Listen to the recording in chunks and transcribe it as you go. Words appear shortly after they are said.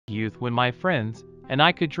youth when my friends and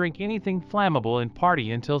I could drink anything flammable and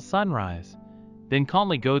party until sunrise, then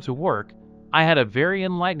calmly go to work, I had a very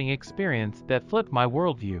enlightening experience that flipped my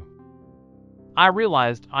worldview. I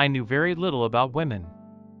realized I knew very little about women.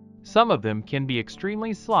 Some of them can be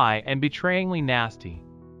extremely sly and betrayingly nasty.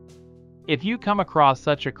 If you come across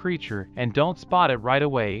such a creature and don't spot it right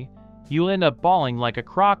away, you'll end up bawling like a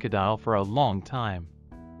crocodile for a long time.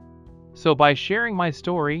 So by sharing my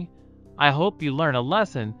story, I hope you learn a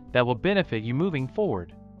lesson that will benefit you moving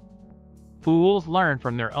forward. Fools learn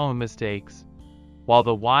from their own mistakes, while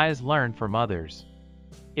the wise learn from others.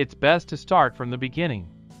 It's best to start from the beginning.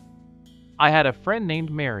 I had a friend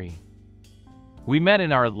named Mary. We met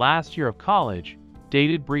in our last year of college,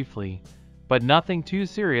 dated briefly, but nothing too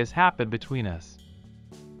serious happened between us.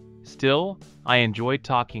 Still, I enjoyed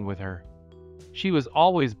talking with her. She was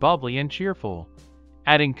always bubbly and cheerful,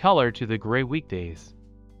 adding color to the gray weekdays.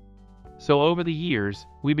 So over the years,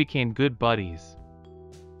 we became good buddies.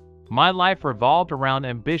 My life revolved around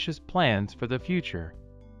ambitious plans for the future.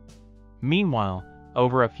 Meanwhile,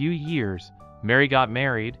 over a few years, Mary got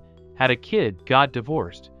married, had a kid, got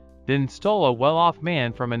divorced, then stole a well-off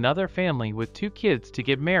man from another family with 2 kids to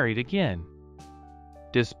get married again.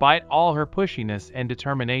 Despite all her pushiness and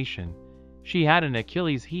determination, she had an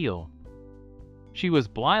Achilles heel. She was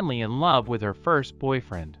blindly in love with her first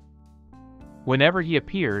boyfriend. Whenever he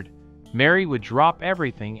appeared, Mary would drop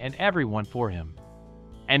everything and everyone for him,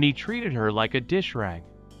 and he treated her like a dish rag.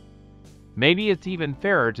 Maybe it's even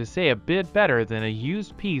fairer to say a bit better than a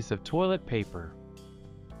used piece of toilet paper.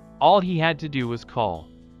 All he had to do was call,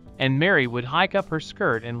 and Mary would hike up her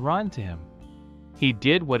skirt and run to him. He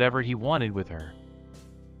did whatever he wanted with her.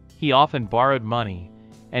 He often borrowed money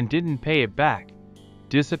and didn't pay it back,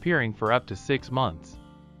 disappearing for up to 6 months.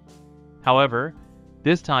 However,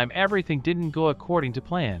 this time everything didn't go according to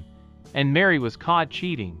plan, and Mary was caught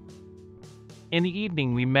cheating. In the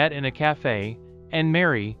evening we met in a cafe, and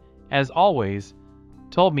Mary, as always,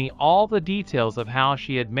 told me all the details of how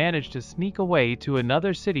she had managed to sneak away to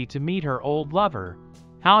another city to meet her old lover,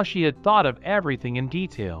 how she had thought of everything in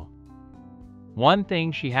detail. One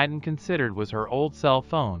thing she hadn't considered was her old cell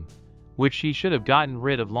phone, which she should have gotten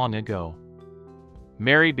rid of long ago.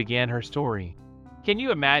 Mary began her story. Can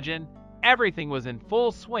you imagine? Everything was in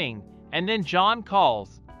full swing, and then John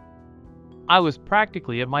calls. I was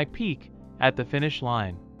practically at my peak, at the finish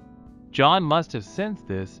line. John must have sensed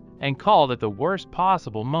this and called at the worst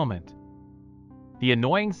possible moment. The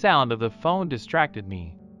annoying sound of the phone distracted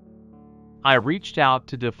me. I reached out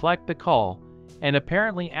to deflect the call and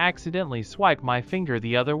apparently accidentally swiped my finger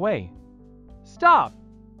the other way. Stop!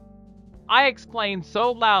 I exclaimed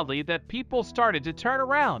so loudly that people started to turn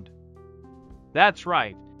around. That's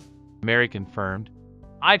right, Mary confirmed.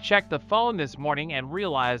 I checked the phone this morning and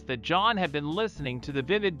realized that John had been listening to the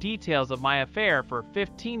vivid details of my affair for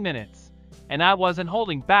 15 minutes, and I wasn't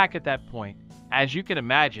holding back at that point, as you can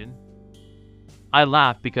imagine. I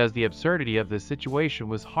laughed because the absurdity of this situation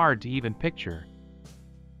was hard to even picture.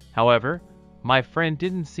 However, my friend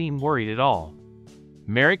didn't seem worried at all.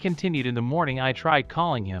 Mary continued. In the morning I tried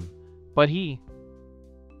calling him, but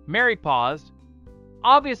Mary paused,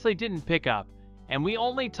 obviously didn't pick up, and we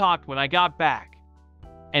only talked when I got back.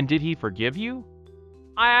 And did he forgive you?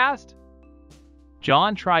 I asked.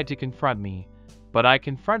 John tried to confront me, but I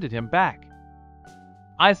confronted him back.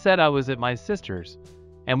 I said I was at my sister's,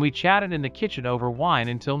 and we chatted in the kitchen over wine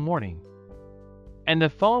until morning. And the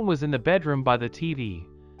phone was in the bedroom by the TV,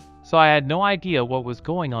 so I had no idea what was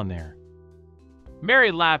going on there.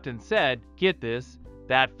 Mary laughed and said, "Get this,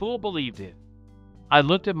 that fool believed it." I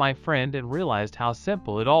looked at my friend and realized how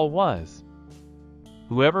simple it all was.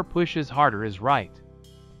 Whoever pushes harder is right.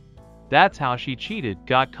 That's how she cheated,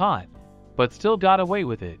 got caught, but still got away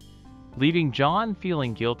with it, leaving John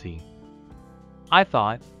feeling guilty. I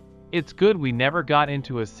thought, it's good we never got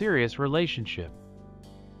into a serious relationship.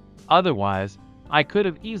 Otherwise, I could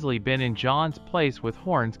have easily been in John's place with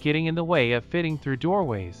horns getting in the way of fitting through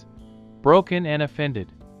doorways, broken and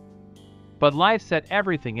offended. But life set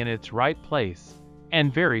everything in its right place,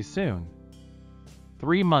 and very soon.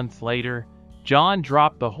 3 months later, John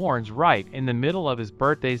dropped the horns right in the middle of his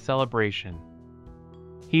birthday celebration.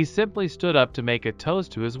 He simply stood up to make a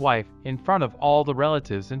toast to his wife in front of all the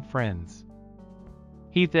relatives and friends.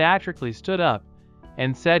 He theatrically stood up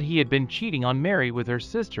and said he had been cheating on Mary with her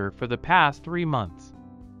sister for the past 3 months.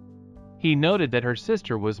 He noted that her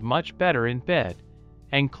sister was much better in bed,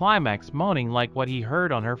 and climaxed moaning like what he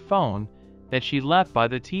heard on her phone that she left by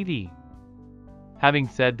the TV. Having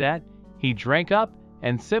said that, he drank up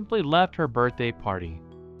and simply left her birthday party.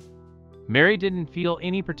 Mary didn't feel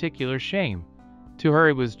any particular shame. To her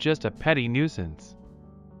it was just a petty nuisance.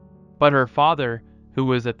 But her father, who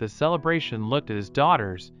was at the celebration, looked at his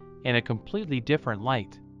daughters in a completely different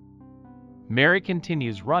light. Mary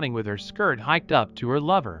continues running with her skirt hiked up to her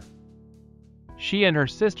lover. She and her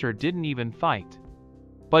sister didn't even fight.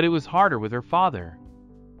 But it was harder with her father.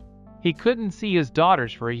 He couldn't see his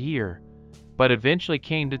daughters for a year, but eventually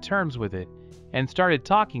came to terms with it and started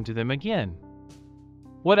talking to them again.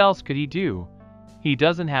 What else could he do? He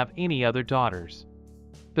doesn't have any other daughters.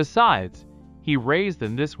 Besides, he raised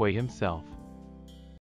them this way himself.